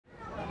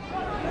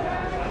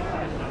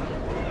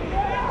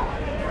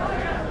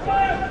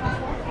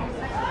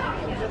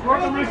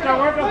Mr.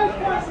 Worker.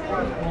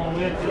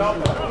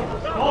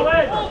 All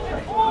in.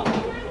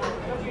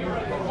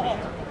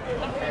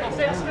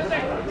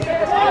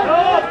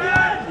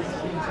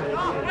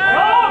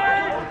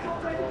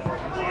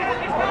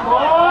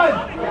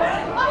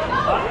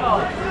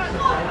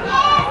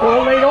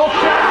 Holding up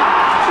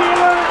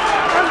Taylor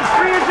and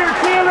Fraser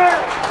Taylor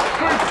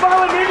for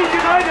Ballymena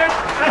United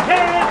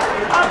ahead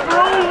after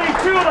only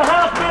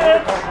 2.5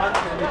 minutes.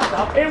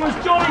 It was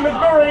Johnny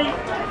McMurray,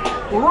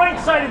 right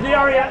side of the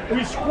area,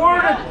 who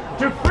squirted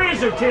to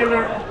Fraser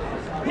Taylor.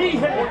 He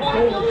hit what the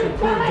goal could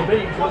prove to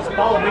be because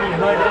Ballymena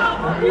United,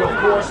 who of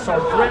course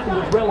are threatened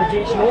with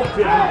relegation, off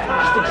to a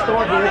fantastic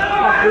start here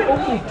after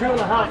only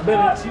 2.5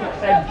 minutes.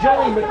 And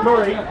Johnny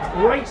McMurray,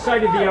 right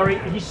side of the area,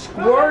 he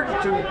squared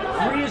to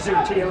Fraser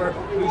Taylor,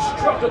 who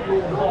struck it low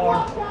and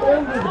hard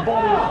under the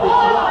body of the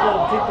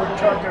Loughgall keeper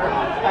Turker.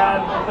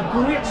 And a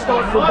great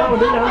start for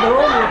Ballymena, and they're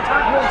on the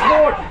attack once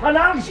more. And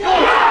Alex goal!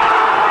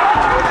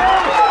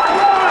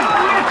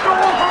 Great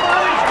goal from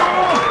Alex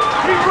Goal!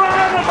 He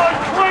ran about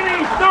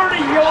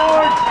 20-30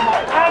 yards,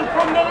 and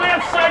from the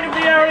left side of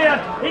the area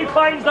he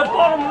finds the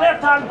bottom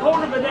left hand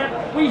corner of the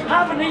net. We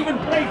haven't even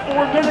played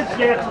 4 minutes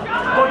yet,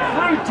 but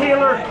through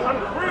Taylor and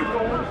through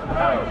Goal.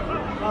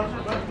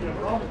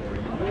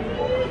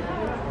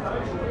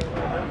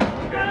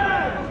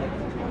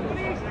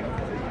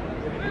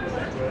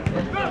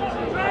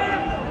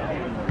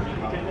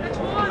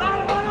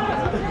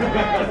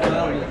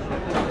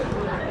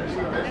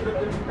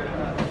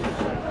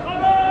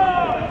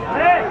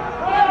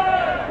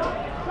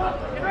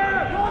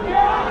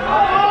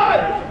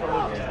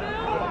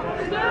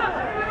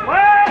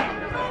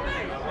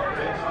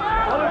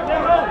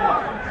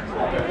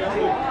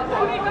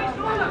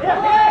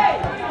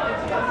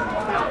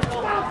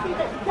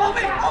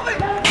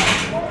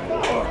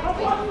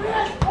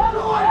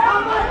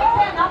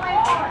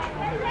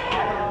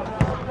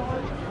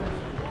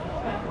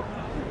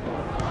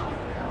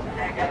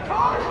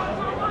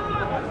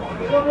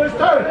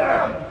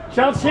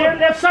 Chance here,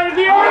 left side of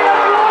the area.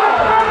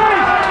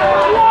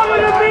 What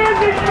an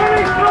amazing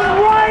finish from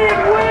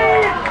Ryan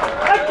Wade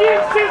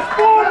against his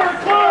former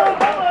club,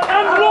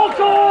 and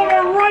Loughgall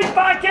are right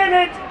back in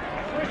it.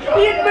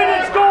 8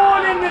 minutes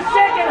gone in the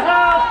second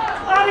half,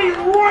 and he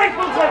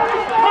rifles it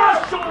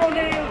past Sean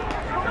O'Neill.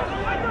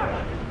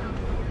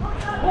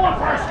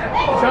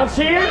 Chance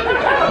here,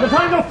 the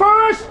time go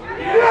first. Finds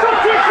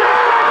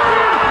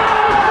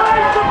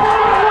the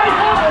ball right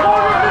hand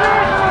corner of the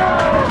net.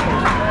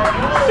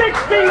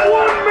 61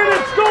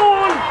 minutes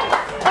gone,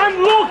 and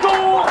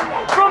Loughgall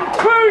from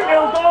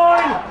 2-0 down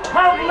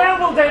have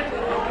levelled it.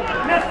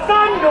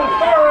 Nathaniel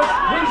Forrest,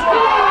 who's on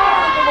fire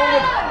at the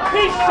moment,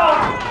 his shot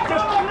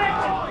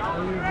deflected.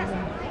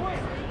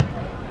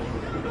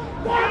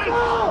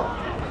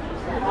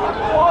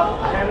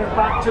 Headed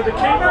back to the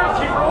keeper.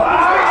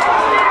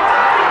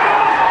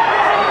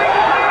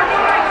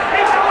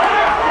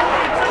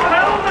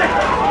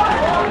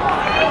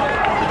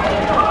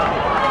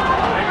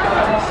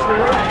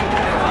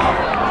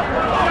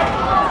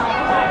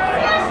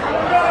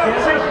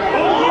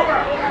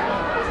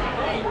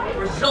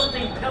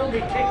 Resulting penalty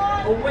kick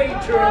away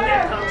to our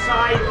left hand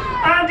side,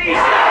 and he's